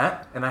things from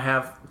that. And I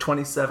have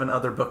 27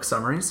 other book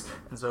summaries.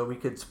 And so we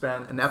could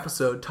spend an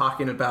episode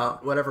talking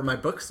about whatever my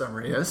book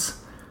summary is.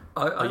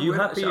 Are you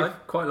happy if-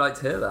 I'd quite like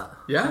to hear that.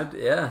 Yeah?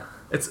 Yeah.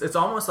 It's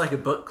almost like a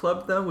book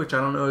club, though, which I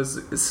don't know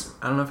is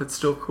I don't know if it's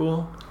still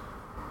cool.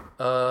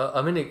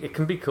 I mean, it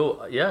can be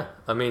cool. Yeah,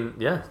 I mean,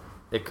 yeah,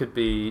 it could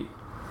be.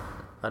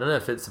 I don't know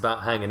if it's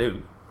about hanging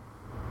out.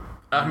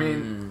 I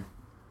mean,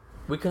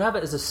 We could have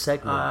it as a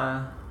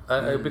segment.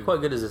 It'd be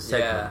quite good as a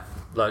segment.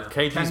 Like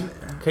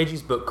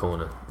KG's book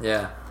corner.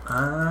 Yeah.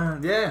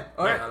 yeah.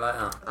 All right. I like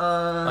that.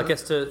 I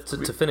guess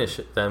to finish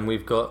it, then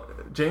we've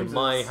got James'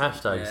 my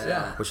hashtags,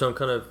 Yeah. which I'm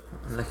kind of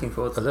I'm looking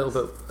forward to a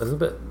little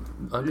bit.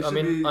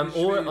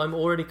 I'm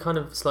already kind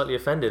of slightly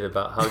offended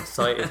about how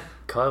excited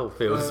Kyle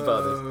feels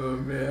about this. Oh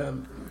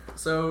man.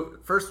 So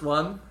first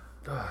one,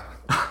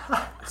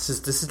 This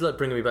is like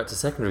bringing me back to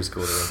secondary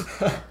school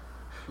again.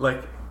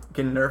 like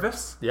getting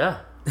nervous, Yeah.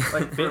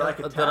 like for like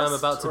a That test, I'm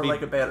about to or be-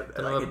 like a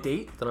I'm-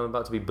 date. Then I'm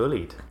about to be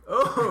bullied.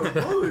 Oh,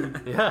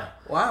 bullied. Yeah.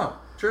 Wow.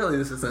 Surely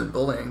this isn't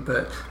bullying,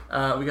 but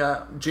we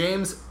got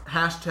James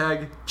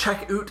hashtag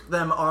check out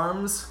them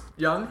arms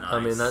young. I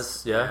mean,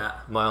 that's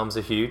my arms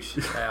are huge.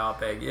 They are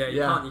big. Yeah,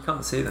 Yeah. you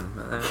can't see them.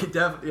 But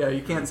they're-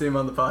 You can't see him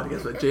on the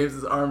podcast, but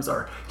James's arms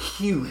are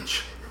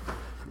huge.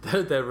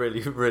 They're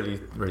really,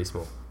 really, really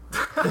small.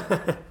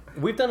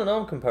 We've done an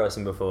arm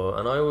comparison before,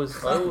 and I always.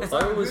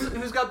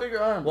 Who's got bigger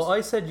arms? Well, I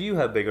said you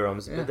have bigger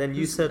arms, but then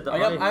you said that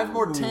I have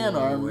more tan Ooh,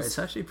 arms. It's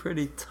actually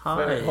pretty Wait,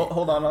 tight.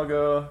 hold on, I'll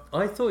go.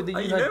 I thought that you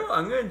You had. know what?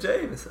 I'm going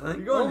James. I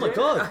think. going Oh my James?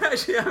 god!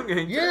 Actually, I'm going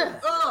James. Yeah,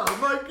 Oh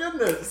my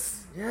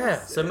goodness! yeah.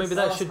 So maybe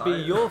that should be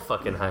tight. your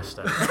fucking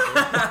hashtag.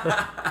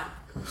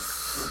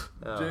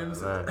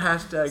 James man.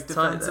 hashtag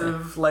tight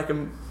defensive like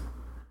him.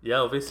 Yeah,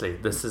 obviously,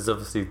 this is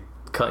obviously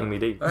cutting me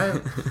deep. All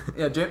right.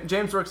 Yeah,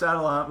 James works out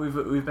a lot.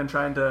 We've been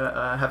trying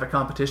to have a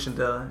competition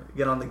to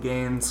get on the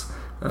gains.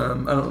 I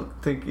don't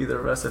think either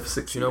of us have Do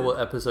succeeded. you know what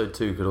episode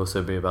 2 could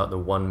also be about? The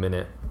 1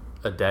 minute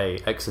a day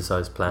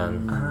exercise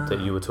plan that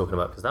you were talking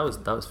about, because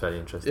that was fairly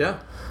interesting. Yeah.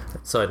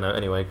 Side note,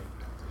 anyway.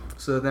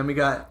 So then we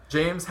got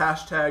James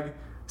hashtag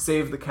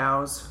save the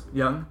cows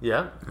young.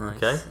 Yeah.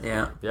 Nice. Okay.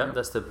 Yeah. Yeah,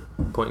 that's the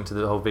pointing to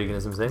the whole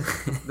veganism thing.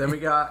 Then we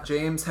got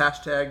James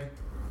hashtag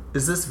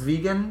is this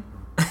vegan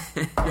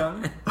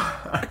young.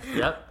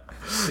 Yep.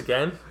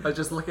 Again, I was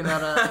just looking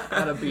at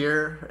a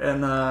beer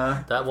and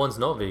that one's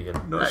not vegan.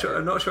 I'm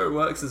not sure it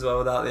works as well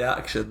without the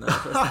action.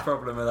 That's the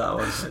problem with that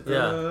one.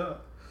 Yeah.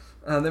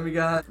 Then we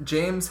got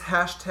James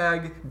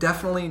hashtag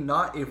definitely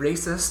not a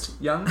racist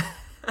young.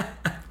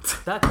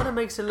 That kind of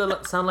makes it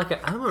sound like I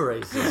am a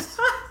racist.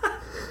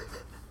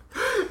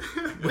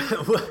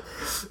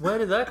 Where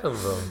did that come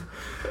from?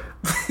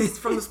 It's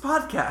from this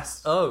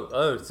podcast.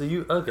 Oh, so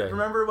you okay?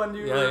 Remember when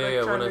you Yeah, were yeah, like,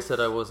 yeah. trying When I to... said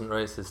I wasn't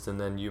racist, and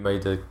then you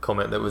made a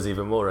comment that was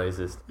even more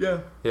racist. Yeah.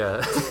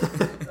 Yeah.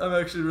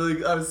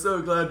 I was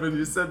so glad when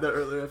you said that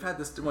earlier. I've had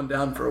this one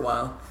down for a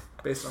while.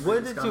 Based on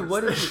What previous did you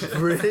conversations.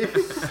 really?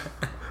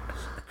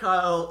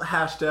 Kyle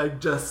hashtag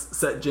just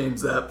set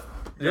James up.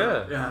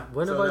 Yeah. Yeah.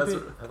 When So have I that's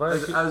been? what- Have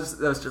I?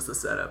 that was just a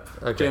setup.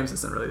 Okay. James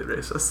isn't really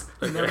racist.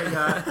 And then we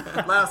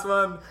got last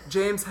one.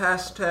 James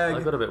hashtag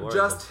I got a bit worried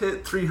just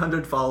hit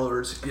 300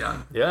 followers.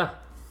 Yeah. Yeah.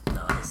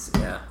 Nice.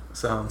 Yeah.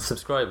 So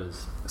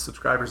Subscribers.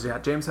 subscribers. Yeah.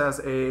 James has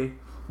a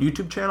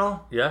YouTube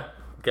channel. Yeah.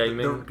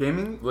 Gaming. The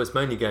gaming. Well, it's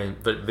mainly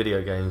but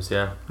video games.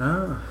 Yeah.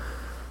 Oh.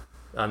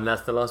 And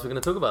that's the last we're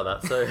going to talk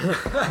about that.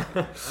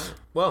 So,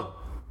 well,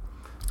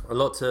 a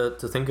lot to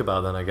think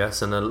about then, I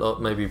guess, and a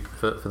lot maybe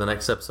for the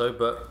next episode.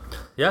 But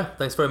yeah,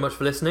 thanks very much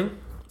for listening.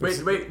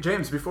 Wait,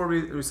 James. Before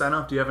we sign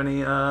off, do you have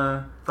any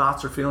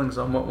thoughts or feelings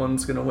on what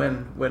one's gonna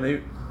win out?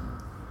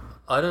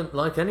 I don't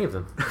like any of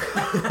them.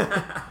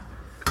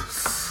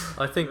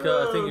 I think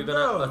you're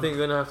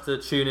gonna have to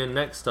tune in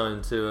next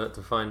time to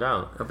find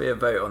out. There'll be a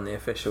vote on the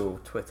official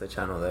Twitter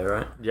channel though,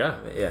 right? Yeah,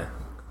 Yeah.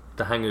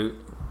 the hangout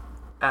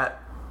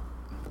At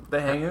the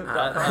hangout.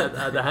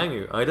 at the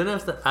hangout. I don't know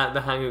if at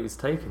the hangout is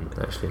taken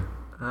actually.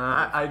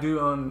 I do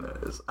own.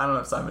 I don't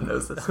know if Simon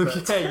knows this.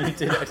 But Yeah, you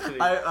did actually.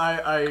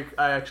 I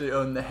actually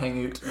own the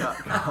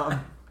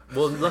hangout.com.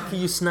 Well, lucky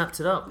you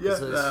snapped it up. Yeah, It's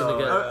gonna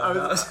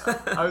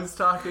get. I was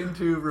talking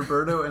to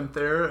Roberto and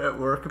Thayer at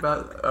work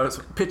about. I was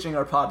pitching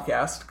our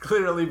podcast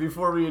clearly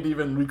before we had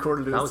even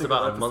recorded it. That was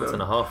about a month and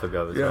a half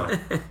ago as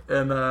well.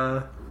 And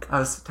I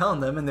was telling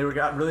them, and they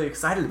got really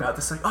excited about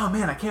this. Like, oh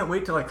man, I can't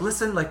wait to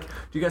listen. Like,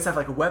 do you guys have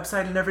a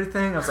website and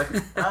everything? I was like,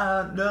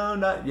 no,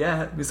 not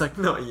yet. He's like,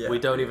 Not yet. We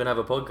don't even have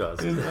a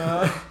podcast.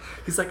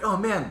 He's like, oh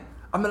man,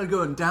 I'm gonna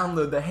go and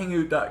download the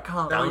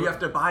hangout.com. Now you have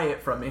to buy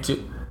it from me.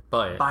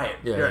 Buy it. Buy it.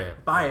 Yeah, You're yeah.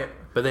 right. Buy it.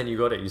 But then you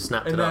got it. You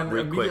snapped And it up then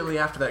real immediately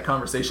quick. after that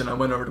conversation, I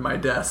went over to my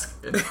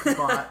desk and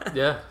bought.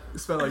 Yeah.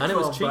 Spent And it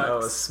was 12 cheap. bucks. That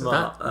was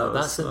smart.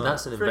 That's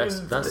an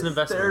investment. That's an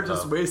investment. They're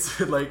just pal.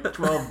 wasted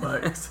 12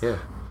 bucks. Yeah.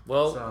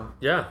 Well, So-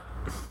 yeah.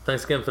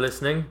 Thanks again for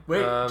listening.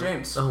 Wait,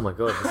 James. Oh my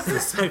god, this is the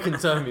second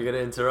time you're going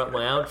to interrupt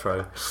my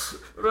outro.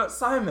 What about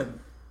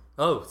Simon?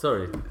 Oh,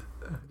 sorry.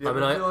 Do you have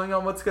a feeling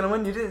on what's gonna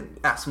win? You didn't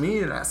ask me, you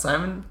didn't ask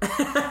Simon.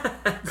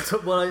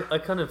 Well, I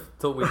kind of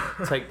thought we'd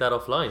take that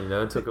offline,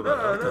 and talk about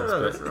it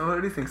afterwards. But What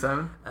do you think,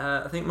 Simon?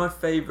 I think my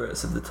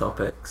favourites of the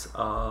topics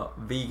are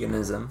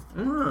veganism,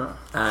 Mm.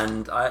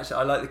 and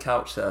I like the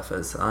couch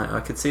surfers.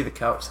 I could see the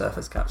couch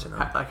surfers catching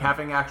on. Like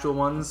having actual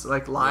ones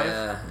live.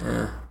 Yeah.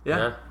 Yeah.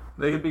 yeah.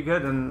 They could be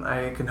good, and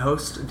I can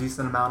host a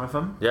decent amount of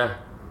them. Yeah,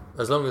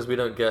 as long as we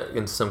don't get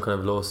into some kind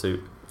of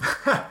lawsuit,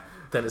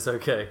 then it's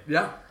okay.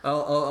 Yeah,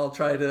 I'll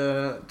try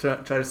to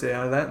stay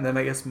out of that. And then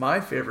I guess my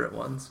favorite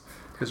ones,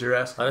 because you're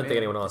asking. I don't me. think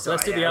anyone asked. So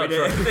let's do the yeah,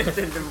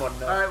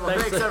 outro. All right, well,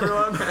 thanks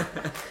everyone.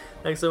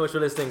 Thanks so much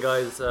for listening,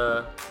 guys.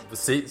 We'll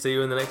see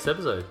you in the next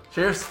episode.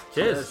 Cheers.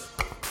 Cheers.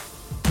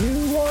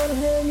 You wanna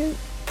hang it?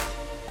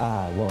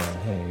 I wanna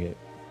hang it.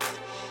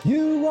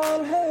 You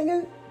wanna hang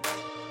it?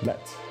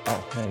 Let's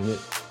all hang it.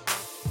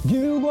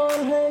 You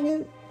wanna hang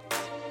it?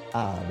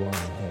 I wanna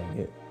hang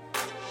it.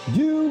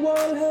 You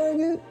wanna hang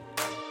it?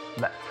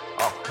 Let's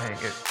all hang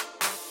it.